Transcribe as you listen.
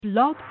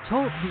Blog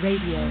Talk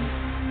Radio.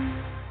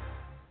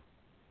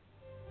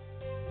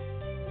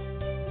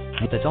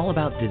 That's all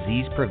about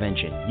disease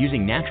prevention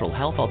using natural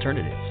health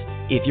alternatives.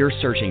 If you're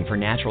searching for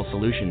natural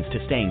solutions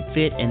to staying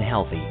fit and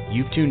healthy,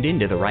 you've tuned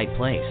into the right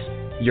place.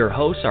 Your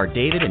hosts are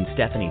David and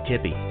Stephanie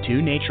Tippie,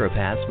 two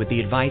naturopaths with the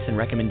advice and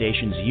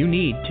recommendations you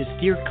need to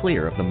steer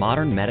clear of the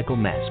modern medical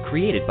mess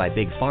created by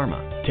Big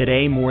Pharma.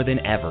 Today, more than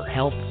ever,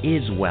 health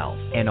is wealth,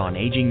 and on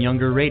Aging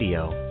Younger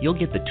Radio, you'll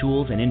get the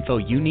tools and info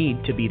you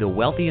need to be the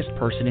wealthiest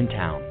person in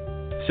town.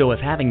 So if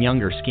having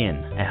younger skin,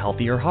 a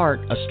healthier heart,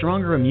 a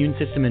stronger immune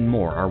system, and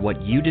more are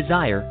what you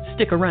desire,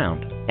 stick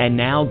around. And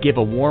now give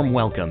a warm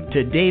welcome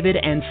to David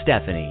and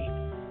Stephanie.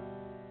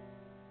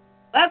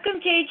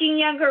 Welcome to Aging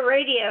Younger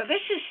Radio.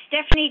 This is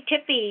Stephanie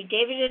Tippie.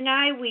 David and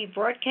I, we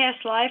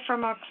broadcast live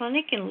from our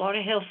clinic in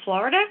Lauderhill,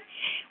 Florida.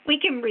 We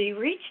can be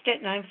reached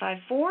at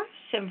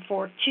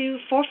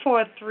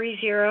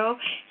 954-742-4430.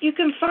 You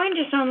can find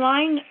us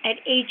online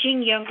at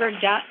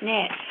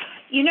agingyounger.net.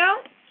 You know,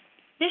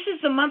 this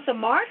is the month of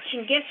March,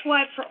 and guess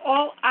what? For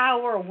all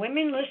our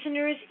women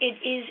listeners, it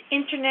is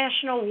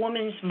International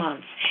Women's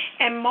Month.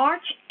 And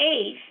March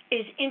 8th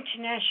is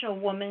International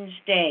Women's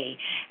Day.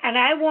 And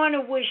I want to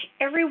wish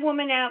every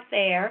woman out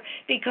there,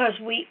 because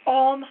we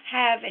all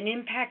have an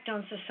impact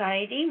on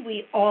society.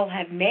 We all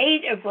have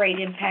made a great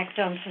impact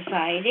on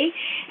society.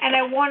 And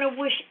I want to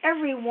wish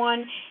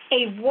everyone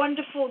a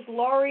wonderful,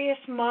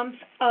 glorious month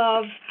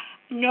of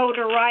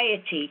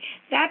notoriety.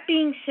 That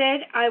being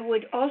said, I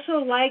would also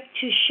like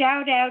to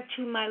shout out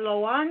to my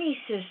Loani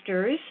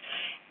sisters,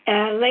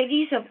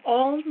 Ladies of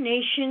All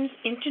Nations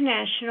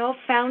International,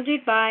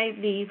 founded by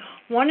the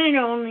one and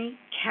only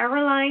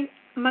Caroline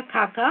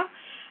Makaka,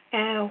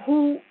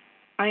 who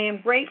I am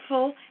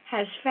grateful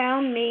has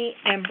found me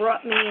and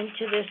brought me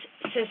into this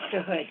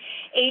sisterhood.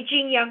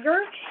 Aging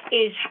Younger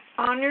is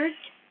honored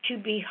to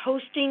be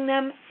hosting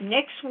them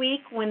next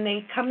week when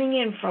they're coming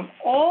in from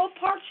all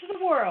parts of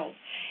the world.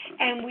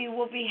 And we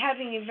will be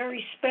having a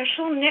very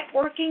special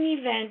networking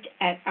event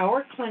at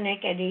our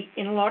clinic in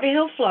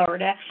Lauderhill,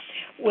 Florida,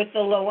 with the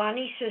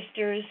Loani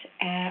sisters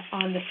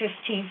on the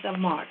 15th of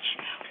March.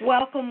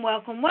 Welcome,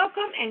 welcome,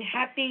 welcome, and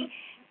happy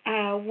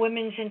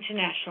Women's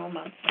International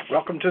Month.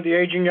 Welcome to the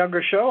Aging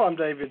Younger Show. I'm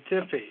David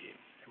Tippie.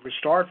 We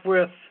start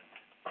with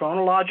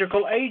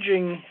chronological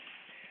aging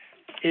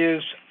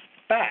is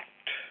fact.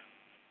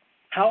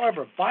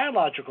 However,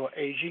 biological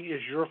aging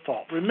is your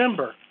fault.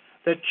 Remember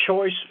that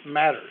choice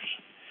matters.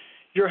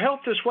 Your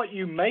health is what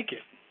you make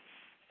it.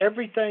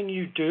 Everything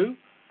you do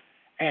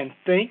and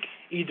think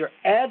either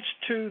adds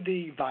to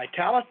the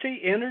vitality,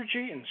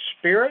 energy, and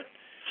spirit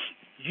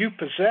you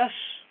possess,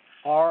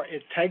 or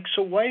it takes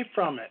away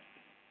from it.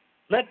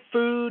 Let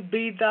food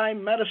be thy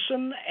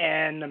medicine,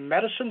 and the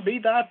medicine be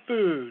thy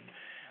food,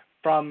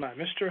 from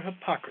Mr.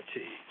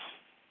 Hippocrates.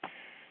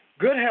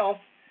 Good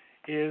health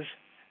is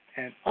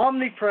an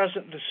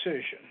omnipresent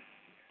decision,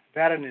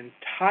 that an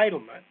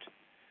entitlement,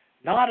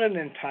 not an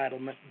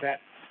entitlement that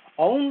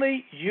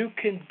only you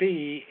can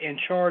be in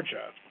charge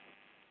of.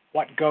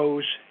 What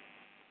goes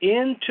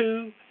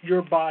into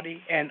your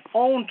body and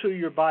onto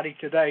your body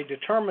today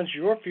determines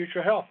your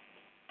future health.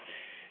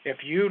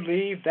 If you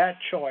leave that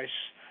choice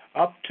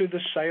up to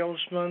the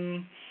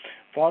salesmen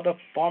for the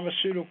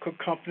pharmaceutical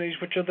companies,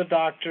 which are the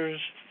doctors,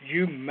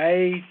 you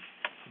may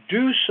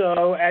do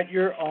so at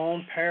your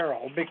own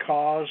peril,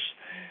 because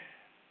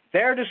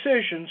their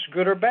decisions,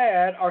 good or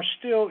bad, are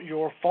still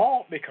your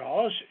fault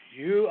because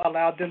you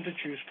allowed them to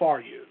choose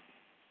for you.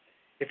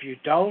 If you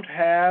don't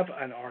have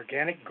an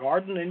organic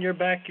garden in your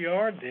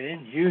backyard,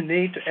 then you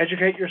need to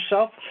educate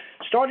yourself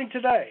starting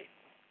today.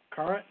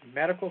 Current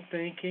medical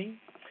thinking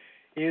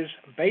is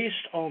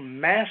based on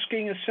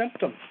masking a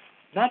symptom,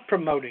 not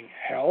promoting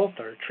health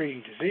or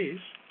treating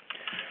disease.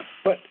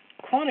 But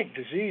chronic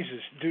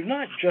diseases do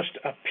not just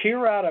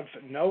appear out of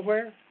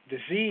nowhere.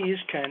 Disease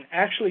can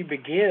actually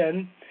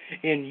begin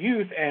in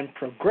youth and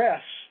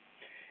progress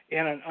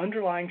in an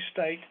underlying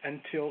state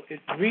until it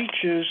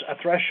reaches a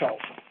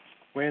threshold.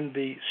 When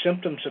the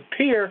symptoms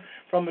appear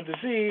from a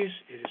disease,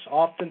 it is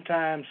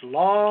oftentimes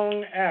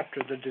long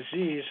after the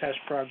disease has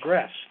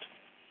progressed.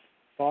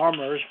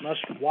 Farmers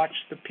must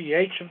watch the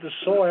pH of the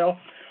soil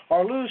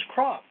or lose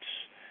crops,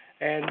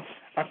 and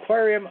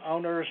aquarium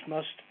owners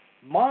must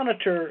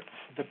monitor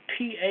the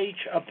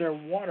pH of their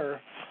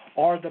water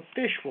or the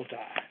fish will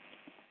die.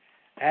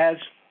 As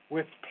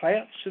with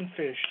plants and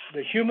fish,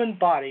 the human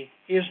body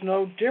is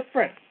no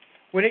different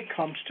when it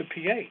comes to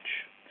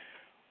pH.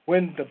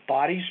 When the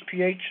body's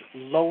pH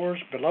lowers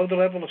below the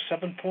level of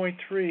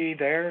 7.3,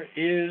 there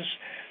is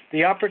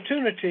the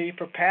opportunity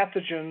for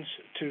pathogens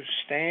to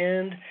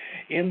stand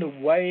in the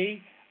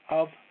way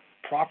of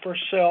proper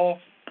cell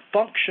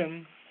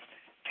function,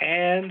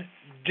 and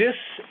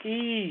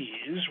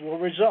dis-ease will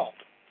result.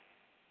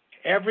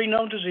 Every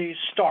known disease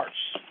starts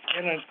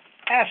in an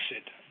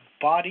acid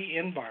body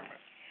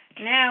environment.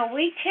 Now,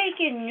 we take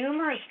in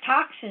numerous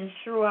toxins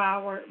through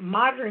our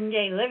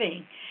modern-day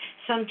living.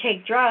 Some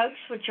take drugs,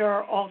 which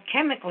are all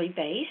chemically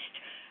based.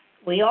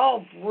 We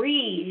all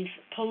breathe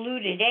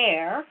polluted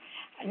air.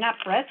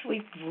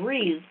 we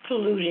breathe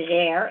polluted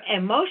air,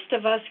 and most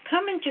of us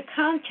come into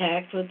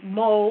contact with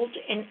mold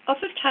and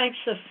other types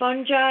of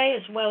fungi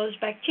as well as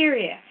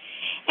bacteria.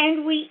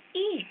 And we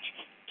eat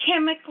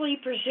chemically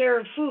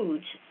preserved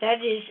foods,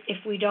 that is,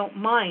 if we don't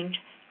mind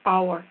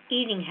our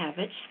eating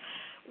habits.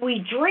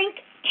 We drink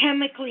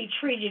chemically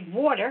treated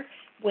water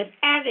with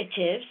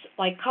additives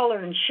like color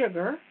and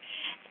sugar.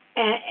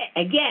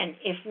 Again,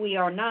 if we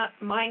are not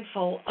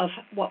mindful of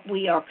what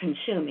we are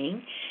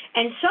consuming.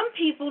 And some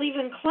people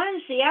even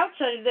cleanse the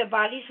outside of their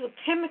bodies with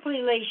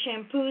chemically laced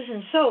shampoos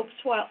and soaps,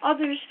 while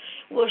others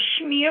will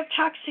smear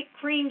toxic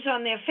creams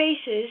on their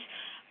faces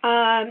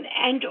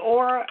and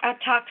or a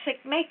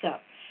toxic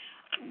makeup.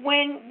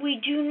 When we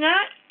do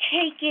not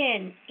take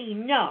in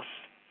enough,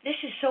 this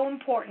is so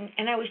important,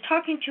 and I was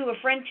talking to a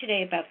friend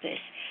today about this,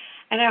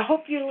 and I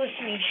hope you're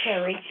listening,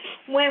 Sherry.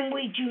 When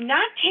we do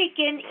not take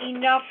in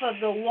enough of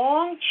the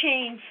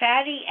long-chain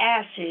fatty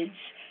acids,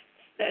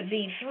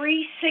 the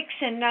 3, 6,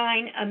 and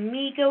 9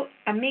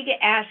 omega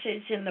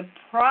acids in the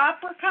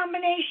proper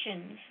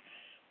combinations,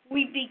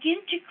 we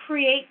begin to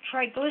create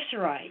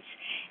triglycerides.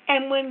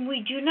 And when we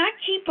do not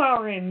keep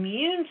our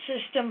immune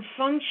system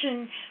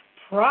function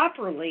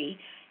properly,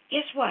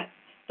 guess what?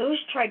 Those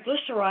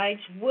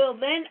triglycerides will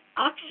then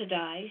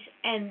oxidize,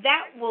 and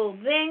that will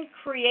then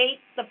create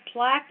the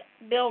plaque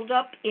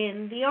buildup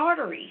in the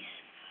arteries.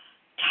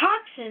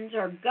 Toxins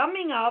are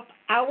gumming up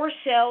our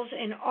cells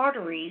and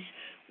arteries,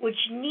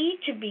 which need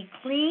to be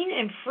clean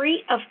and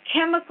free of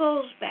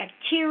chemicals,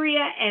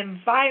 bacteria,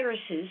 and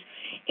viruses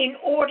in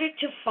order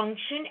to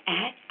function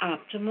at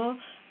optimum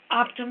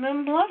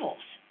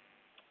levels.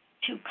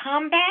 To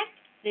combat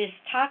this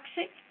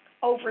toxic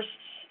overslaught,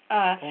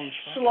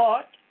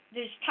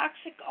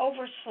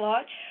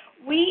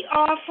 we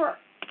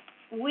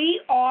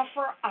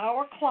offer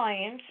our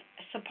clients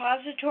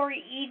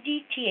suppository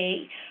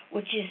EDTA,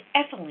 which is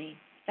ethylene,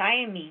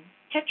 diamine,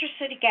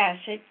 tetracitic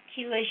acid,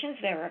 chelation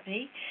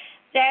therapy,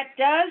 that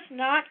does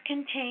not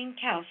contain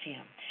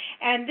calcium.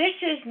 And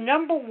this is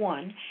number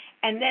one.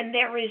 And then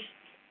there is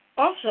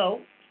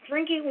also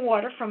drinking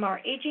water from our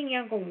Aging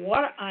Younger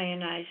water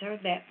ionizer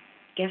that,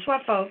 guess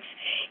what, folks?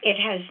 It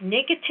has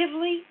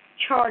negatively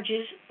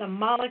charges the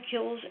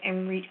molecules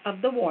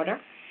of the water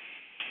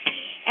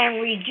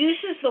and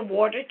reduces the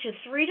water to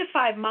 3 to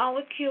 5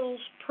 molecules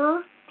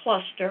per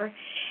cluster,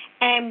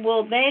 and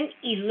will then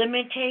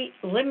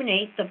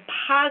eliminate the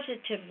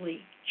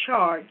positively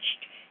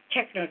charged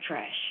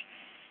technotrash.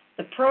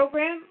 The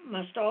program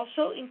must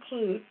also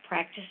include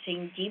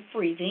practicing deep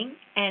breathing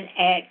and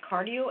add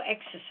cardio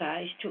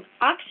exercise to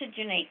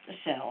oxygenate the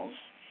cells.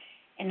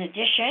 In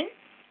addition,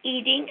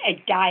 eating a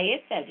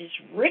diet that is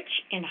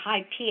rich in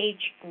high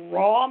pH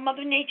raw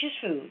Mother Nature's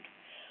food.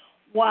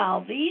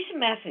 While these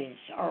methods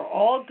are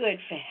all good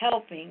for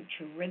helping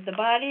to rid the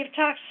body of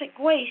toxic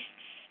wastes,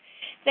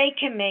 they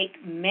can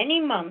make many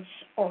months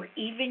or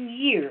even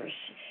years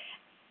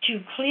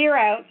to clear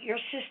out your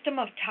system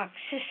of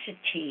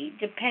toxicity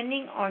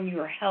depending on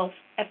your health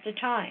at the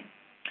time.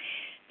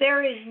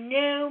 There is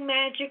no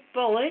magic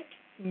bullet,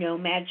 no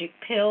magic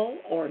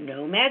pill, or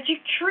no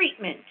magic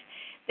treatment.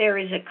 There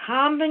is a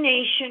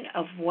combination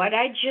of what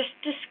I just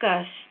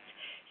discussed,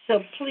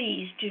 so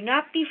please do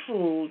not be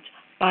fooled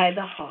by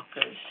the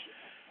hawkers.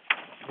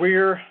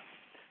 We're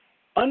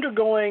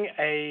undergoing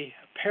a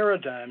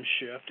paradigm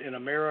shift in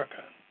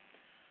America.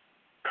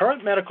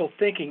 Current medical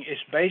thinking is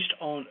based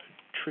on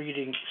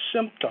treating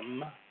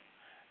symptom,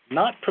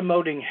 not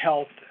promoting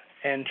health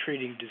and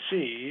treating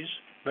disease.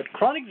 But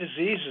chronic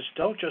diseases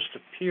don't just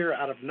appear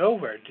out of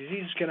nowhere.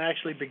 Disease can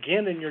actually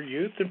begin in your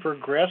youth and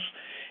progress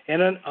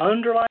in an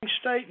underlying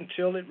state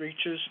until it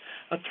reaches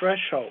a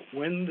threshold.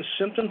 When the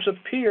symptoms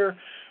appear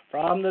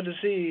from the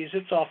disease,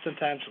 it's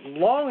oftentimes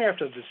long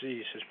after the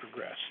disease has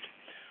progressed.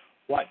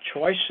 What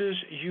choices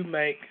you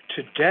make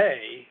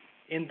today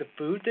in the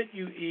food that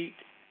you eat,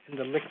 in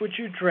the liquids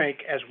you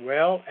drink, as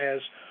well as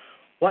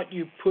what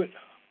you put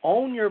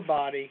on your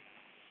body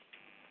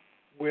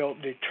will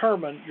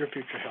determine your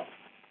future health.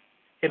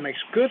 It makes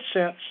good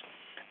sense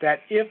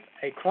that if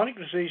a chronic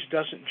disease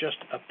doesn't just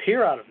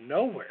appear out of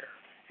nowhere,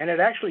 and it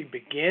actually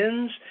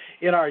begins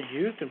in our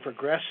youth and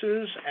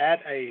progresses at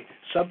a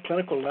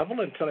subclinical level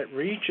until it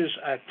reaches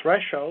a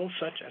threshold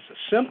such as a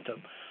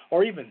symptom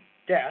or even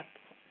death,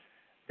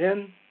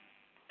 then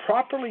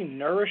properly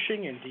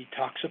nourishing and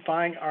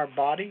detoxifying our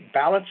body,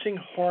 balancing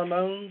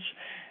hormones,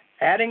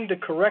 adding the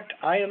correct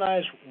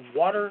ionized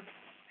water,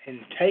 and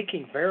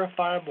taking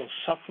verifiable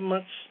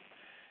supplements,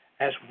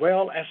 as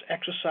well as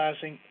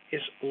exercising,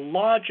 is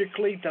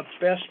logically the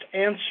best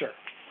answer.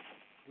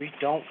 We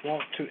don't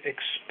want to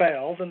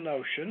expel the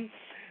notion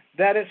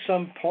that at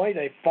some point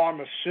a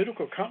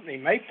pharmaceutical company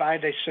may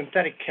find a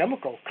synthetic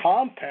chemical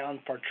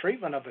compound for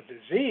treatment of a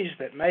disease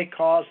that may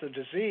cause the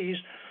disease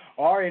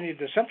or any of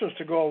the symptoms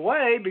to go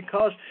away,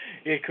 because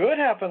it could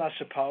happen, I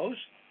suppose,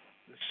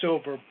 the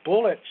silver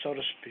bullet, so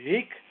to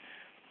speak,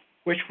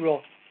 which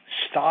will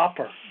stop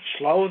or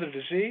slow the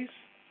disease.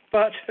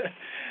 But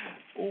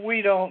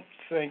we don't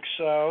think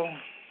so.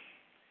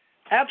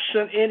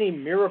 Absent any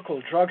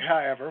miracle drug,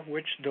 however,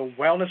 which the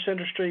wellness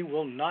industry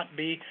will not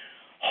be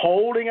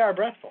holding our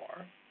breath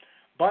for,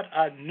 but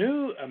a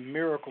new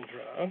miracle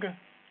drug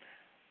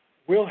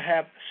will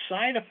have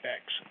side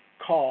effects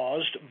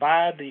caused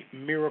by the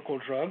miracle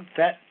drug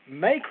that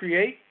may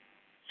create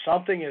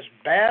something as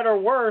bad or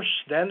worse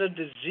than the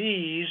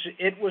disease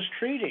it was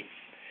treating.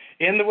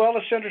 In the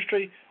wellness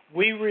industry,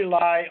 we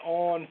rely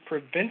on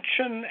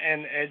prevention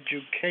and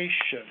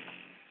education.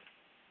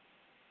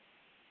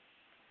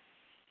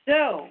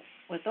 So,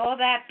 with all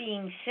that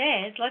being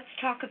said, let's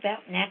talk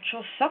about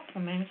natural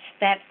supplements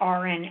that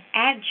are an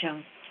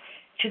adjunct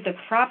to the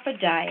proper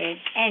diet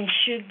and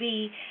should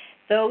be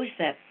those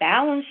that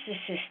balance the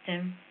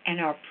system and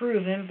are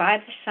proven by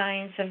the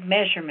science of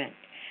measurement,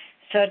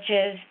 such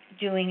as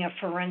doing a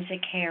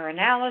forensic hair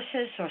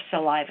analysis or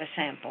saliva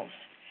samples.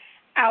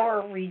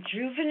 Our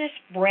Rejuvenous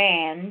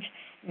brand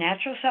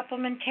natural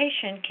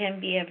supplementation can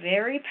be a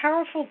very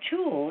powerful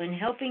tool in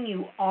helping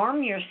you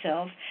arm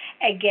yourself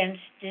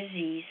against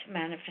disease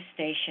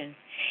manifestation.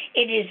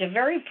 It is a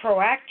very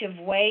proactive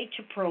way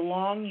to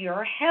prolong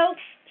your health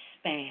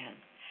span.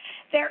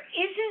 There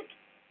isn't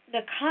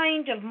the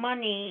kind of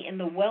money in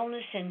the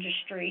wellness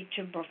industry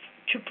to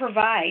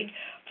provide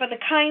for the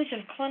kinds of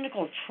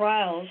clinical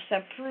trials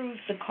that prove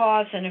the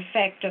cause and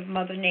effect of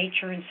Mother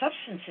Nature and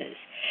substances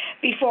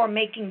before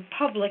making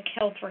public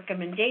health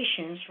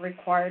recommendations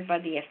required by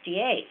the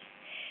FDA.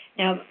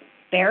 Now,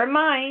 bear in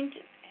mind,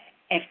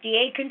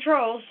 FDA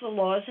controls the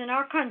laws in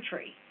our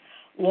country,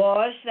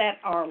 laws that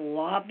are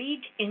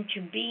lobbied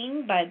into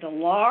being by the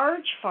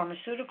large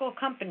pharmaceutical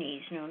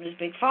companies known as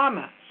Big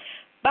Pharma.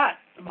 But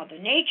Mother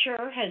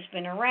Nature has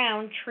been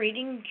around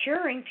treating and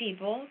curing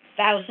people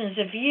thousands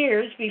of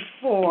years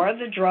before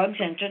the drugs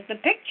entered the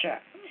picture.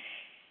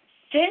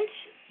 Since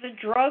the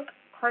drug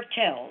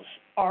cartels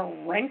are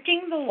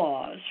renting the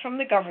laws from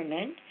the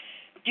government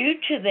due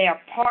to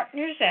their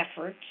partners'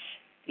 efforts,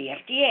 the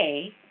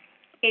FDA,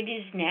 it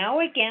is now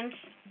against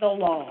the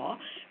law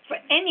for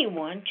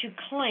anyone to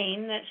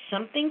claim that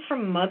something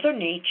from Mother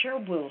Nature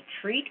will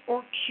treat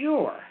or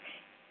cure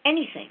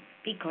anything,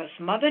 because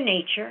Mother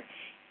Nature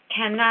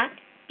cannot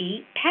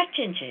be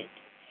patented.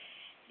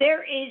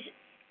 There is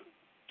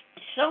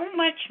so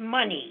much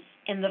money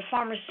in the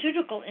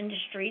pharmaceutical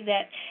industry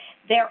that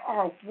there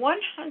are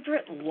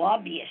 100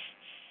 lobbyists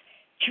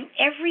to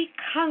every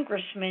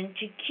congressman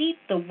to keep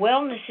the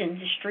wellness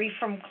industry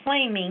from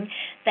claiming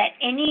that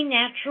any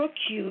natural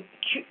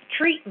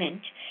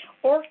treatment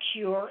or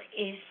cure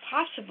is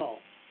possible.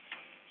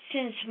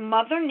 Since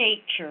Mother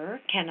Nature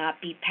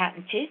cannot be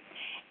patented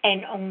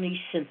and only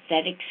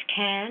synthetics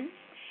can,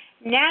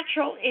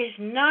 natural is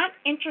not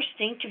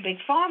interesting to Big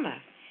Pharma.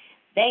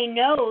 They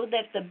know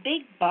that the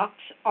big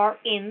bucks are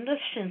in the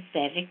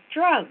synthetic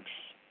drugs.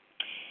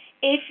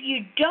 If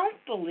you don't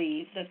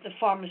believe that the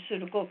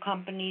pharmaceutical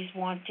companies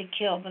want to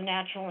kill the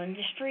natural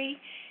industry,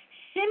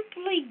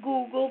 simply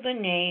Google the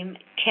name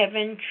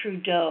Kevin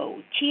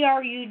Trudeau,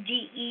 Trudeau,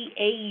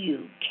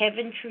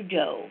 Kevin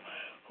Trudeau,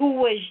 who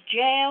was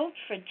jailed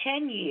for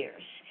 10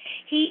 years.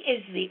 He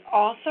is the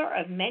author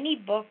of many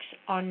books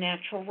on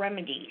natural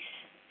remedies.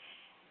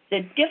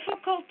 The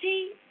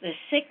difficulty the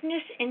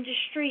sickness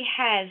industry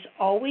has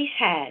always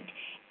had,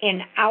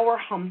 in our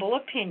humble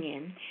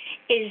opinion,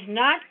 is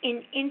not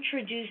in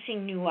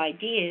introducing new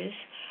ideas,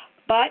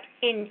 but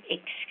in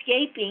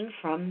escaping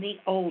from the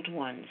old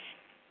ones.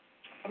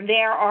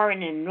 There are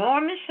an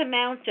enormous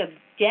amount of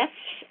deaths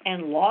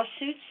and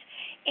lawsuits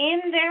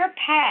in their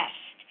past,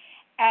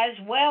 as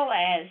well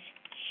as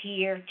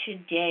here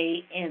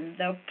today in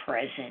the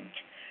present.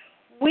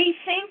 We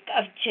think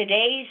of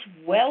today's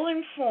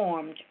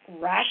well-informed,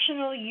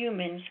 rational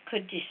humans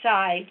could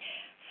decide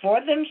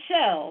for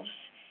themselves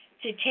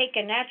to take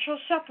a natural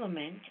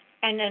supplement,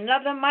 and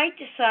another might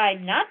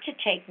decide not to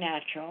take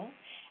natural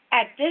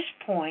at this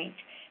point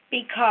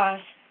because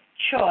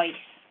choice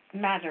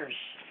matters.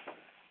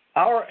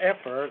 Our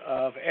effort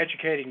of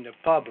educating the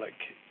public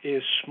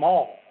is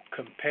small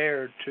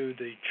compared to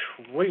the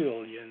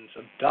trillions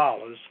of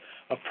dollars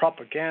of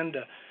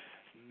propaganda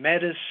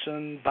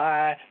medicine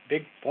by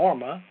Big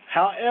Pharma.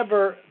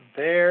 However,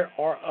 there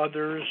are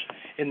others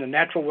in the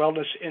natural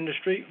wellness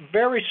industry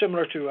very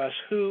similar to us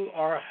who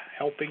are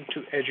helping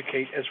to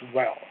educate as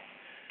well.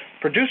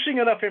 Producing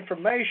enough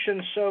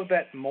information so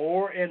that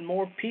more and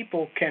more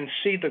people can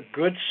see the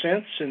good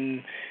sense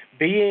in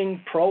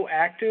being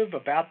proactive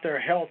about their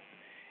health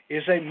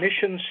is a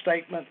mission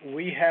statement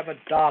we have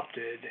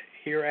adopted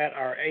here at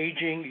our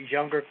Aging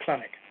Younger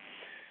Clinic.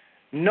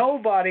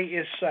 Nobody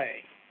is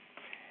saying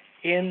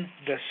in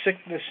the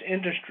sickness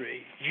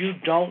industry you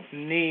don't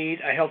need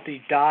a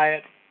healthy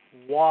diet,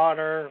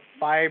 water,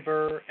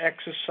 fiber,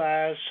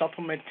 exercise,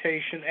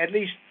 supplementation. At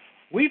least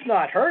we've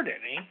not heard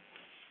any.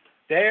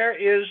 There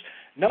is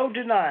no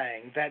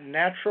denying that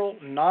natural,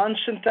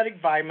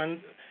 non-synthetic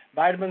vitamins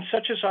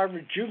such as our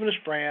Rejuvenous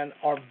brand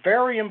are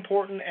very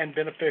important and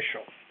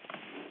beneficial.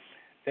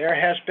 There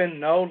has been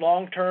no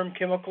long-term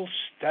chemical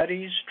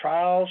studies,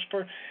 trials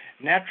for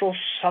natural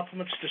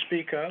supplements to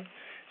speak of.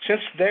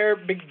 Since their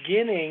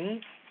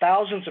beginning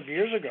thousands of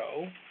years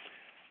ago,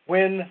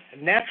 when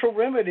natural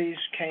remedies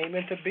came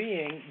into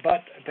being,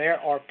 but there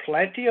are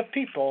plenty of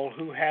people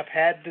who have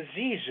had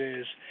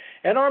diseases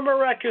and are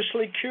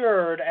miraculously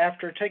cured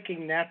after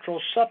taking natural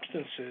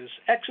substances,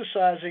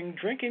 exercising,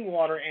 drinking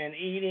water, and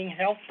eating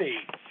healthy.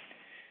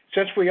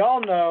 Since we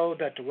all know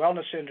that the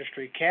wellness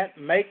industry can't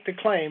make the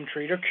claim,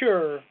 treat, or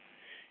cure,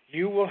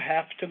 you will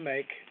have to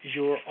make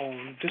your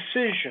own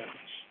decisions.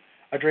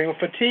 Adrenal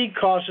fatigue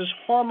causes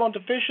hormone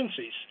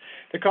deficiencies.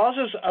 The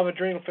causes of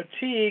adrenal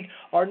fatigue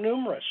are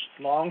numerous.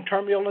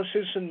 Long-term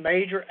illnesses and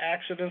major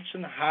accidents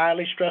and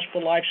highly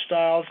stressful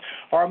lifestyles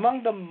are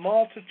among the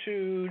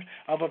multitude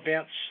of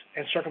events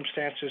and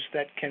circumstances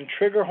that can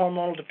trigger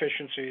hormonal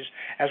deficiencies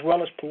as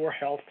well as poor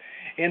health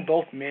in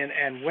both men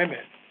and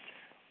women.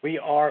 We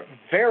are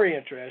very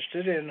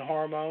interested in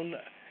hormone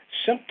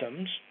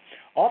symptoms,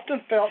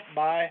 often felt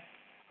by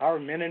our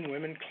men and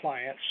women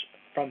clients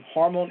from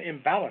hormone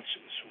imbalances.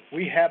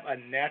 We have a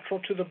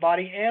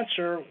natural-to-the-body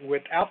answer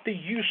without the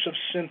use of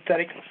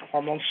synthetic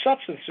hormone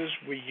substances.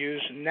 We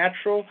use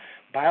natural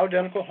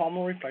bioidentical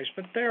hormone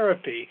replacement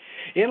therapy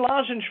in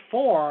lozenge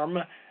form,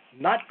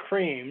 not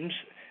creams.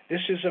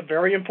 This is a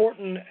very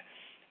important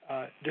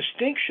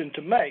distinction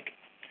to make.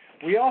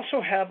 We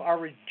also have our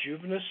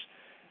Rejuvenous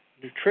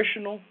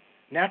nutritional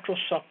natural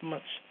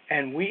supplements,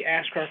 and we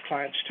ask our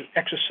clients to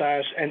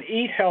exercise and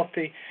eat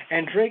healthy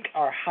and drink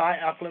our high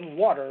alkaline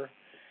water.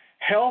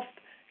 Health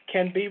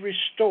can be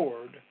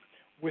restored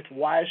with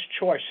wise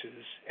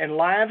choices, and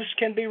lives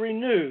can be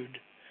renewed,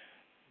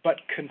 but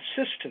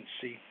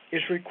consistency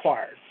is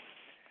required.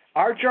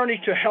 Our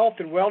journey to health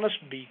and wellness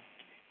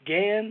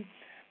began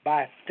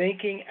by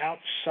thinking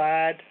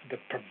outside the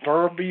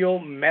proverbial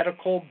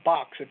medical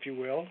box, if you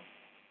will.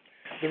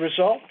 The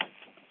result,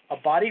 a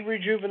body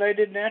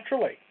rejuvenated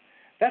naturally.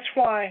 That's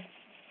why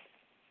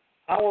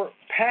our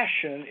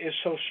passion is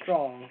so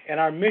strong and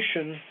our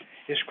mission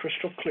is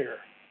crystal clear: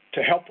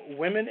 to help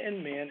women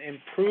and men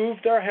improve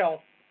their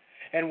health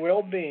and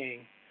well-being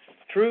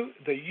through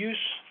the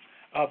use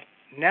of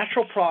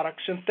natural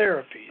products and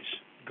therapies,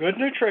 good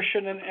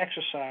nutrition and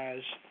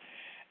exercise,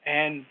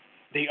 and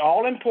the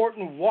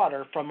all-important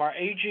water from our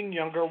Aging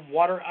Younger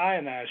water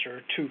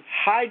ionizer to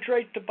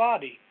hydrate the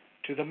body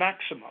to the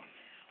maximum.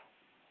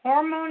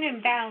 Hormone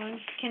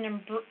imbalance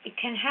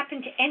can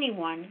happen to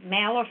anyone,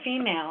 male or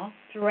female,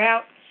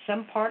 throughout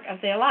some part of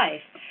their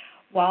life.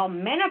 While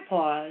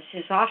menopause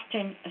is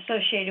often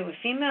associated with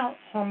female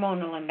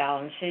hormonal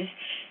imbalances,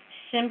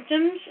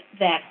 symptoms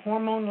that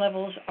hormone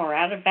levels are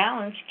out of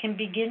balance can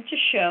begin to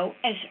show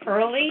as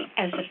early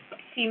as a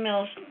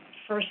female's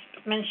first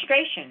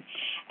menstruation,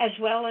 as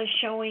well as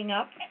showing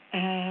up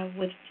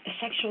with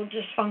sexual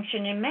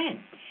dysfunction in men.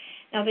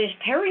 Now, there's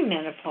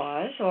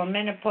perimenopause or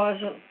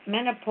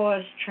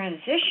menopause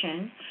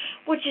transition,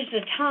 which is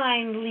the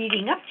time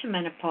leading up to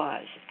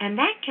menopause, and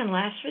that can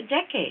last for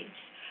decades.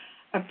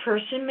 A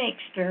person may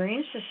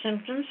experience the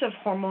symptoms of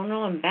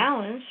hormonal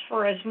imbalance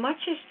for as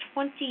much as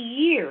 20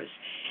 years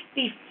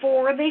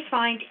before they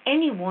find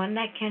anyone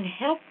that can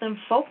help them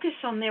focus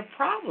on their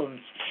problems.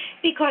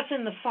 Because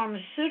in the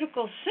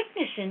pharmaceutical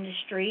sickness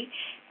industry,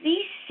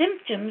 these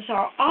symptoms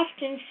are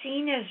often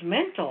seen as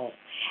mental,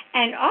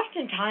 and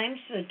oftentimes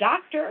the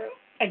doctor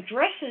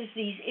addresses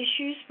these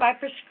issues by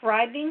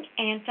prescribing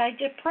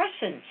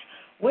antidepressants,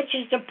 which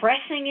is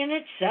depressing in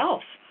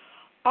itself.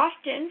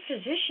 Often,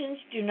 physicians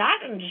do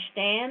not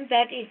understand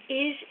that it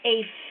is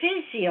a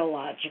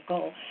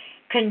physiological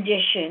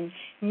condition,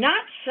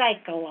 not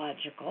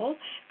psychological,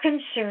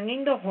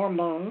 concerning the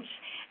hormones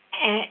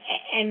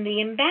and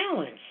the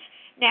imbalance.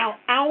 Now,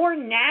 our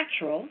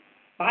natural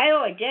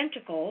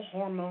bioidentical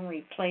hormone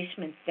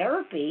replacement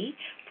therapy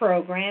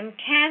program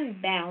can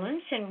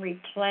balance and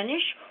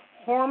replenish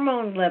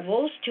hormone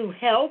levels to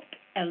help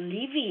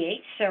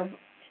alleviate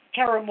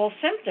terrible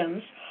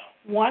symptoms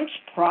once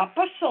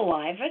proper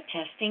saliva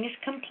testing is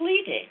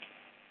completed.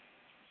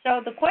 So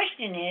the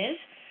question is,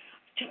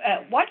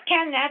 what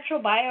can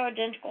natural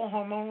bioidentical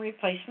hormone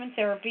replacement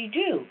therapy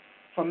do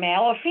for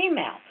male or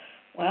female?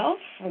 Well,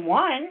 for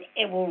one,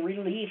 it will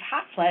relieve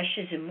hot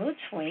flashes and mood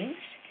swings.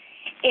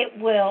 It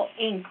will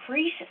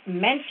increase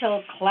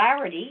mental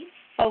clarity,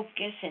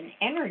 focus, and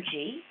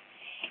energy.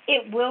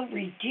 It will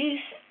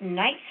reduce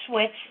night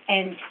sweats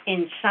and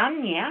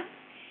insomnia.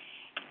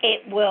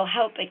 It will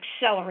help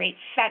accelerate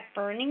fat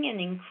burning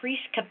and increase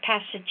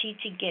capacity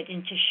to get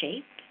into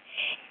shape.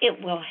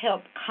 It will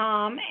help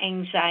calm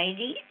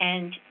anxiety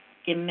and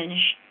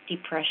diminish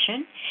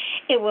depression.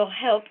 It will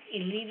help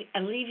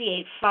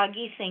alleviate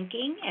foggy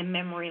thinking and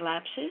memory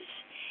lapses.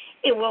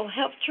 It will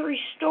help to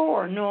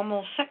restore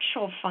normal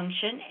sexual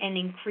function and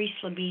increase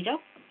libido.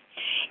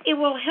 It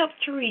will help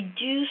to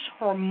reduce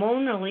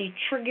hormonally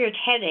triggered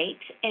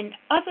headaches and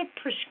other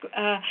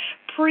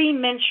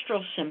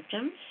premenstrual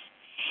symptoms.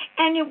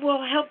 And it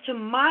will help to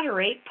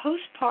moderate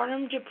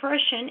postpartum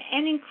depression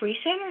and increase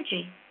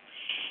energy.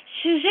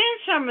 Suzanne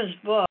Somers'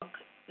 book,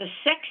 The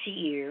Sexy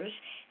Years,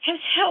 has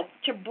helped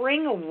to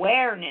bring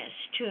awareness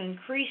to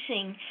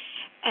increasing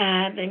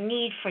the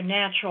need for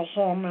natural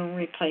hormone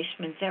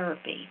replacement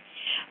therapy.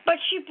 But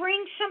she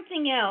brings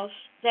something else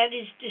that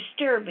is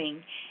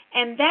disturbing,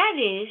 and that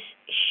is,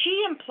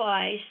 she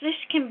implies this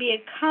can be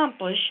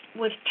accomplished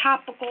with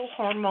topical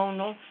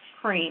hormonal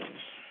creams.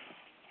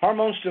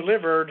 Hormones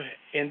delivered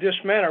in this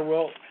manner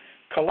will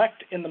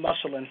collect in the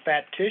muscle and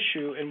fat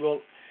tissue and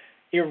will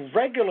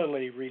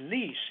irregularly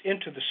release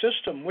into the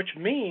system, which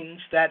means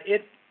that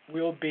it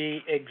will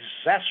be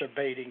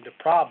exacerbating the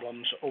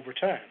problems over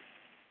time.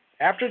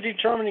 After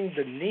determining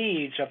the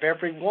needs of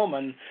every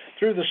woman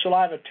through the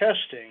saliva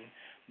testing,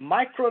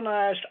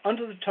 micronized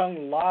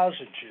under-the-tongue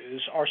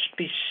lozenges are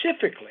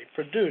specifically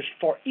produced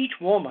for each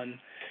woman,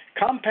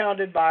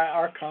 compounded by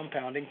our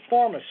compounding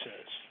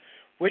pharmacists,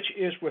 which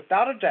is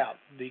without a doubt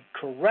the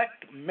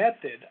correct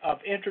method of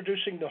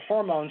introducing the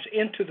hormones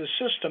into the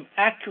system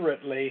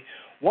accurately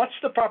once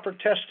the proper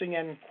testing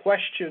and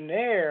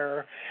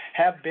questionnaire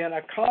have been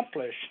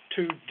accomplished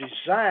to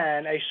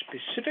design a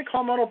specific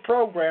hormonal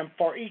program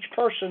for each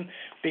person,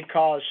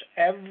 because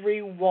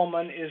every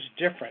woman is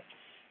different.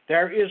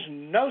 There is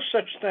no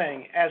such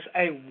thing as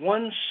a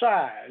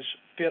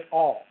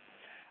one-size-fits-all.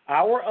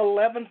 Our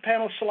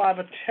 11-panel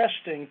saliva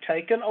testing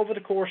taken over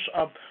the course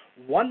of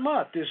 1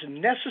 month is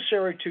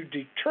necessary to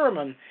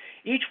determine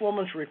each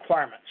woman's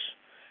requirements.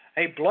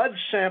 A blood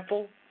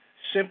sample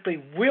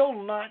simply will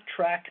not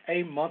track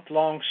a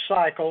month-long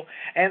cycle,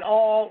 and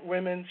all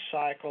women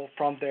cycle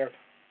from their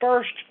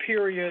first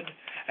period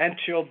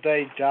until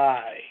they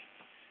die.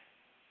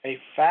 A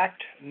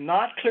fact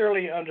not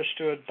clearly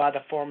understood by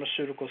the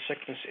pharmaceutical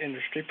sickness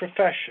industry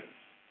profession.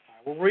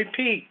 I will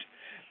repeat,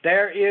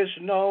 there is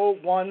no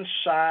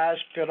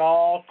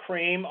one-size-fits-all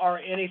cream or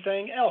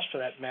anything else for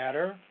that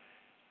matter.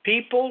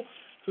 People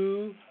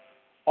who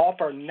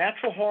offer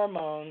natural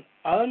hormone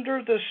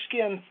under the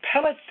skin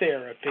pellet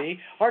therapy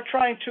are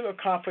trying to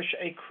accomplish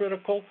a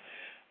critical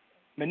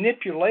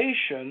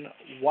manipulation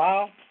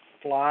while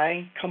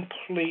flying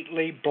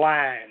completely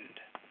blind.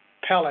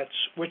 Pellets,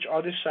 which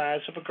are the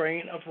size of a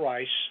grain of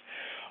rice,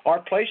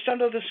 are placed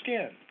under the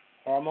skin.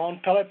 Hormone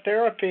pellet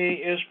therapy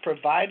is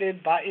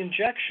provided by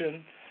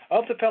injection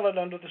of the pellet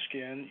under the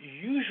skin,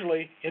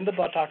 usually in the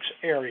buttocks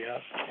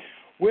area,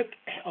 with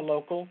a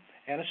local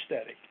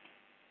anesthetic.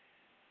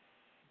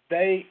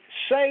 They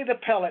say the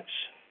pellets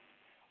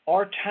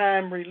are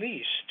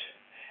time-released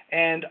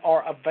and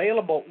are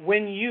available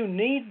when you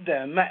need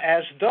them,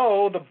 as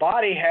though the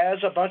body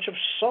has a bunch of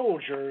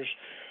soldiers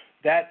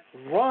that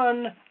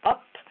run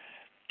up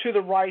to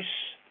the rice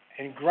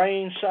and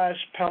grain-sized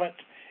pellet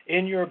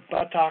in your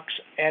buttocks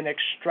and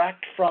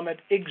extract from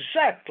it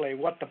exactly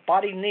what the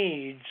body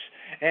needs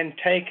and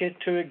take it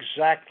to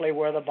exactly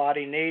where the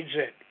body needs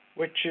it,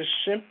 which is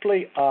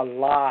simply a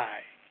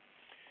lie.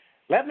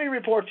 Let me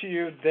report to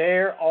you,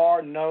 there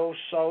are no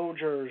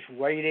soldiers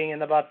waiting in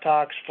the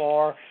buttocks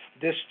for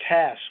this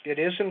task. It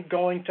isn't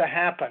going to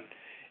happen.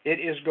 It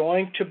is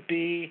going to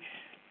be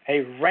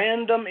a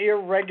random,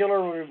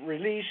 irregular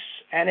release,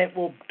 and it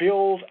will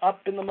build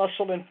up in the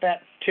muscle and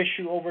fat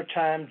tissue over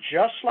time,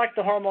 just like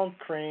the hormone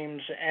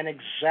creams, and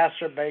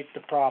exacerbate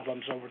the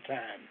problems over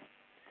time.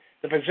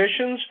 The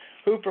physicians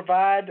who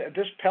provide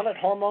this pellet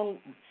hormone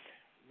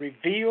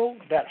reveal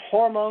that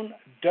hormone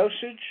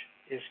dosage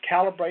is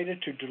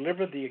calibrated to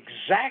deliver the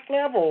exact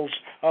levels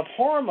of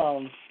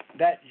hormone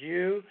that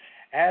you,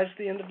 as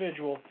the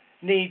individual,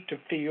 need to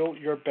feel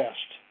your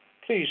best.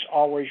 Please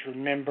always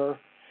remember,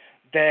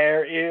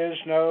 there is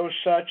no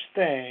such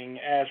thing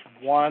as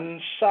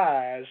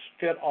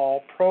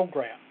one-size-fits-all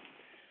program.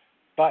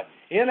 But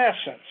in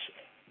essence,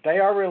 they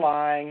are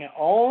relying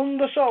on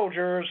the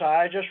soldiers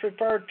I just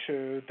referred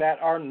to that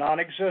are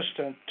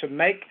non-existent to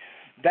make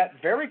that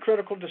very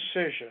critical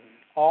decision.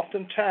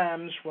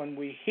 Oftentimes, when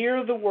we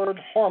hear the word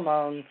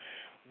hormone,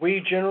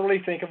 we generally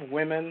think of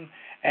women,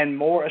 and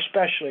more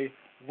especially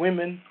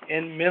women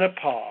in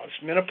menopause.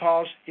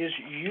 Menopause is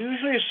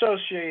usually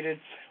associated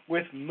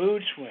with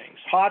mood swings,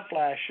 hot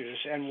flashes,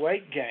 and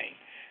weight gain.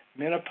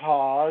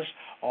 Menopause,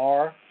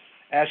 or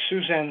as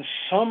Suzanne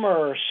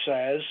Sommer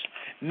says,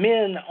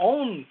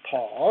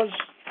 men-on-pause,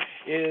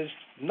 is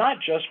not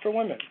just for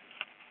women.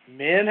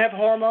 Men have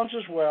hormones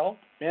as well.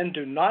 Men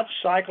do not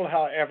cycle,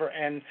 however,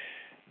 and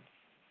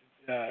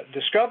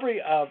discovery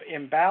of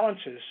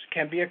imbalances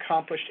can be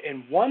accomplished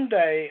in 1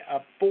 day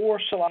of 4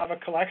 saliva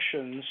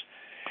collections,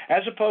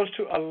 as opposed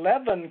to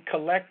 11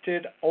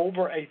 collected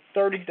over a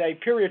 30-day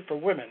period for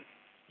women.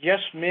 Yes,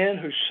 men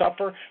who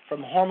suffer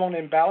from hormone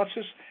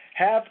imbalances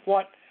have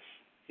what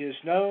is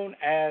known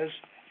as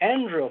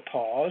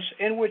andropause,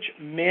 in which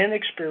men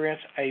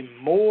experience a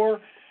more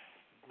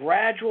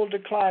gradual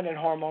decline in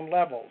hormone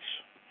levels.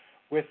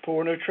 With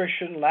poor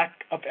nutrition,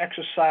 lack of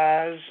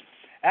exercise,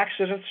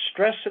 accidents,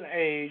 stress, and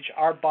age,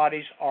 our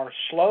bodies are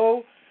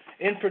slow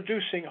in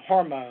producing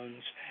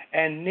hormones,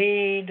 and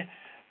need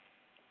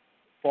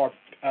for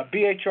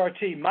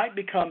BHRT might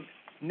become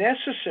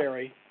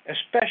necessary,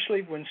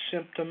 especially when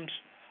symptoms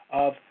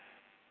of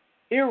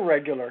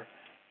irregular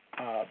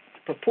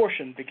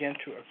proportion begin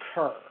to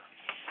occur.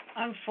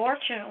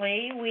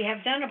 Unfortunately, we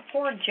have done a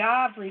poor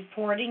job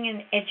reporting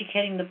and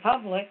educating the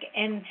public,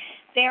 and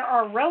there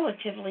are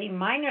relatively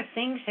minor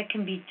things that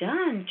can be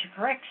done to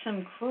correct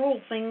some cruel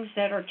things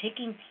that are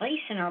taking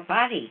place in our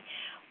body.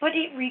 But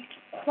it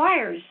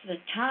requires the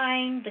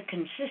time, the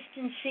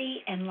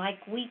consistency, and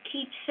like we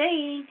keep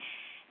saying,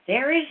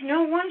 there is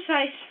no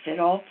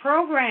one-size-fits-all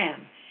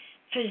program.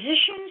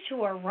 Physicians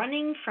who are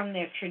running from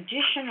their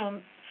traditional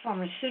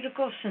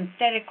pharmaceutical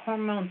synthetic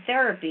hormone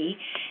therapy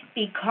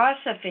because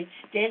of its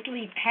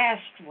deadly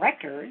past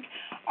record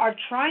are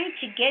trying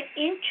to get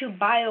into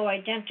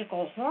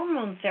bioidentical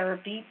hormone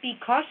therapy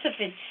because of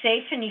its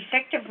safe and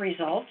effective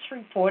results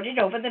reported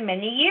over the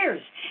many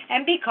years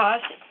and because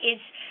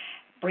it's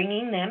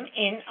bringing them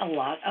in a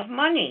lot of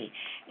money.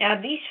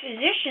 Now, these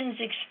physicians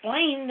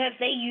explain that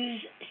they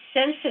use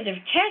sensitive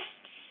tests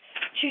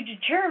to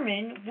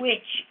determine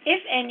which,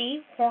 if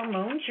any,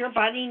 hormones your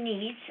body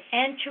needs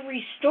and to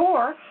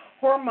restore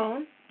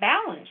hormone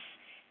balance.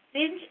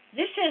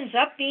 This ends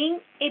up being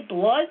a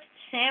blood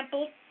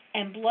sample,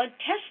 and blood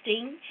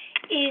testing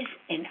is,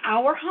 in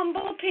our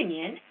humble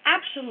opinion,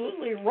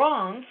 absolutely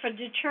wrong for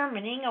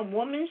determining a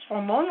woman's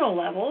hormonal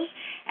levels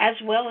as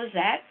well as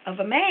that of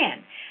a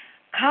man.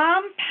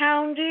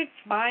 Compounded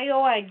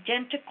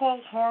bioidentical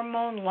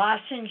hormone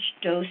lozenge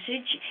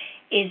dosage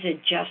is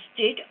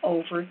adjusted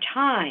over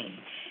time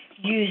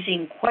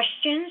using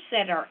questions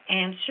that are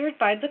answered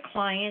by the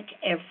client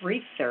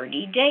every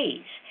 30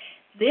 days.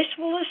 This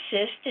will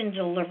assist in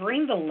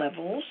delivering the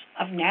levels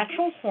of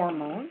natural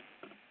hormone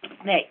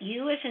that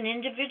you as an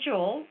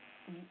individual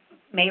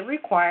may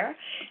require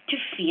to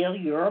feel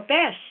your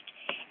best.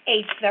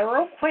 A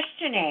thorough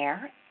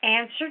questionnaire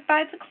answered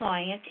by the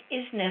client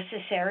is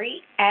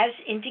necessary as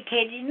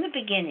indicated in the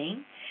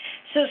beginning,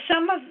 so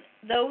some of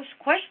those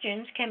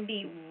questions can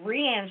be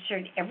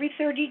re-answered every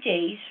 30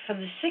 days for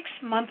the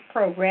 6-month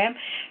program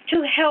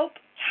to help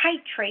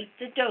titrate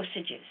the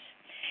dosages.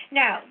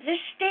 Now, this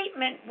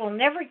statement will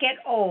never get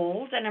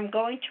old, and I'm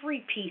going to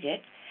repeat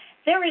it.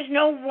 There is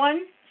no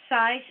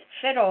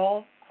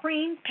one-size-fits-all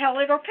cream,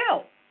 pellet, or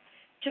pill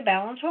to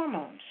balance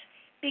hormones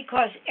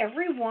because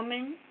every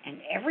woman and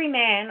every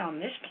man on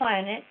this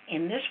planet,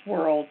 in this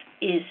world,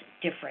 is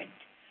different.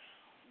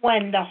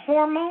 When the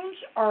hormones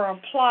are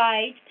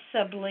applied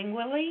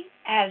sublingually,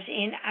 as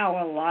in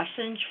our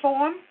lozenge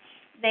form,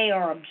 they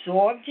are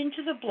absorbed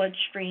into the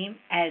bloodstream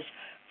as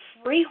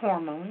free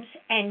hormones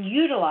and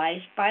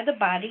utilized by the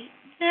body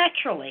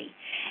naturally,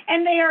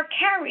 and they are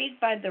carried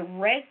by the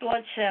red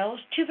blood cells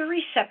to the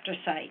receptor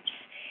sites.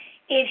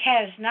 It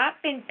has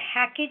not been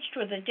packaged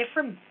with a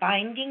different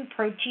binding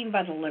protein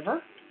by the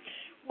liver,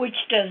 which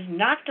does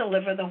not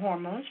deliver the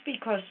hormones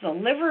because the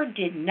liver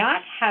did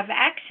not have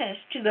access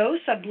to those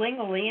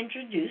sublingually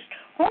introduced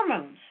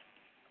hormones.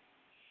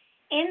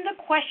 In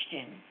the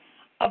question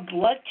of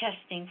blood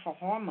testing for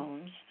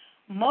hormones,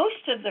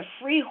 most of the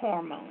free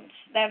hormones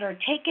that are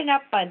taken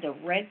up by the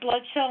red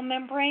blood cell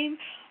membrane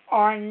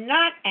are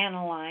not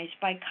analyzed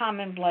by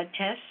common blood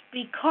tests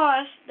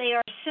because they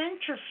are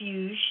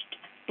centrifuged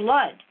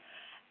blood,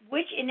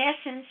 which in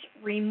essence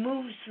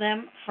removes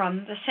them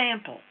from the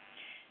sample.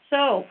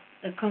 So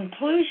the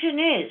conclusion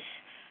is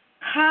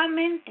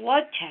common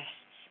blood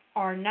tests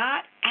are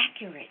not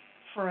accurate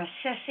for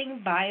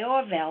assessing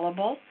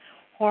bioavailable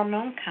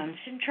hormone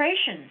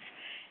concentrations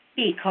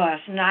because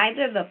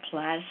neither the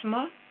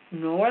plasma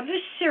nor the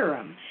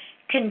serum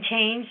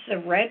contains the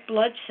red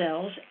blood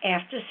cells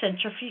after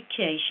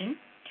centrifugation,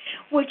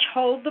 which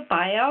hold the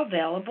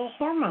bioavailable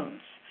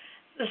hormones.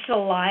 The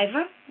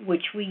saliva,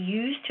 which we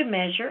use to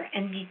measure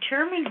and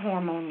determine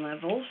hormone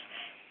levels,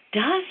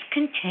 does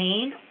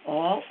contain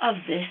all of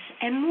this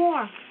and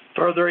more.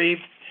 Further,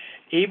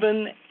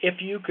 even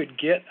if you could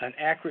get an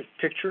accurate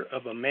picture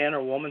of a man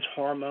or woman's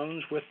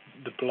hormones with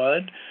the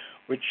blood,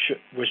 which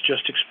was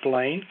just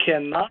explained,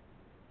 cannot.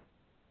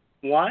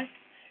 Why?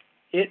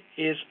 It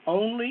is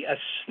only a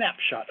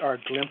snapshot or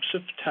a glimpse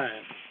of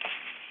time.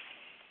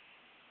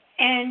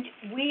 And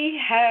we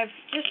have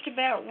just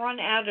about run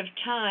out of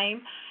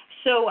time,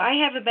 so I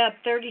have about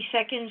 30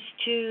 seconds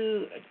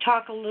to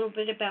talk a little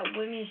bit about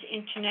Women's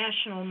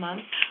International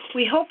Month.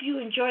 We hope you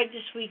enjoyed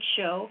this week's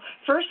show.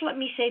 First, let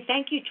me say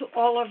thank you to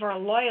all of our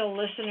loyal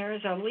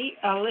listeners. Our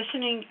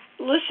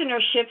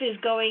listenership is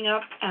going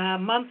up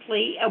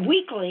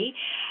weekly,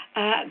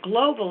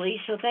 globally,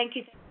 so thank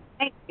you.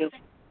 Thank you.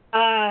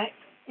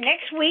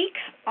 Next week,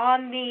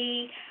 on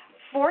the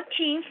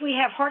 14th, we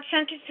have Heart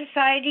Centered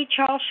Society,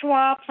 Charles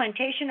Schwab,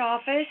 Plantation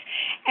Office,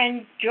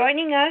 and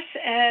joining us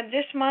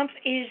this month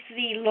is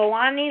the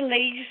Loani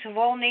Ladies of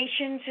All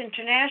Nations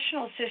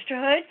International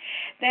Sisterhood.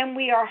 Then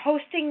we are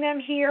hosting them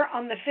here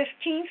on the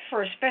 15th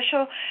for a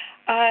special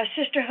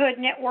sisterhood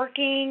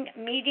networking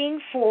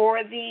meeting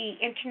for the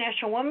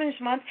International Women's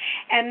Month.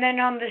 And then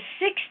on the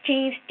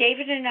 16th,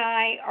 David and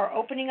I are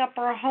opening up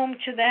our home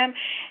to them.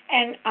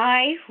 And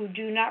I, who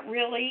do not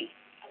really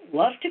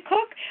love to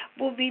cook,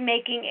 will be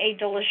making a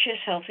delicious,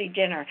 healthy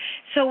dinner.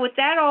 So with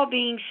that all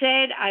being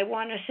said, I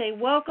want to say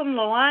welcome,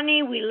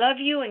 Loani. We love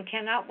you and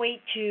cannot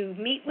wait to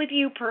meet with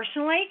you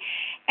personally.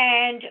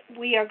 And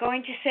we are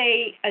going to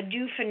say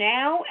adieu for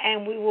now,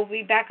 and we will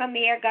be back on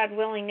the air, God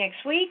willing,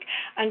 next week.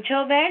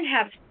 Until then,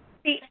 have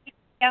a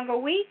younger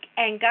week,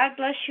 and God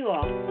bless you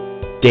all.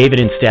 David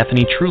and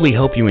Stephanie truly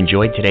hope you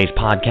enjoyed today's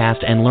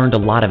podcast and learned a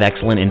lot of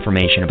excellent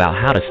information about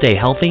how to stay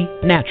healthy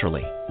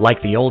naturally.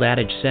 Like the old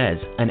adage says,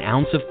 an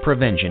ounce of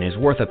prevention is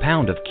worth a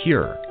pound of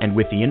cure. And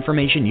with the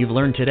information you've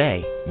learned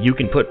today, you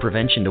can put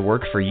prevention to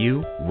work for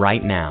you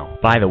right now.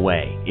 By the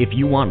way, if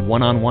you want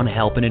one-on-one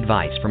help and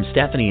advice from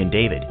Stephanie and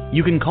David,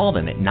 you can call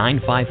them at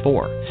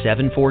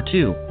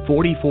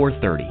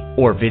 954-742-4430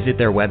 or visit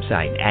their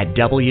website at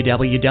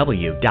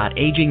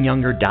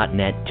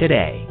www.agingyounger.net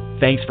today.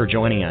 Thanks for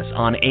joining us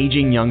on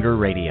Aging Younger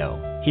Radio.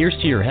 Here's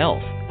to your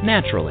health,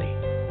 naturally.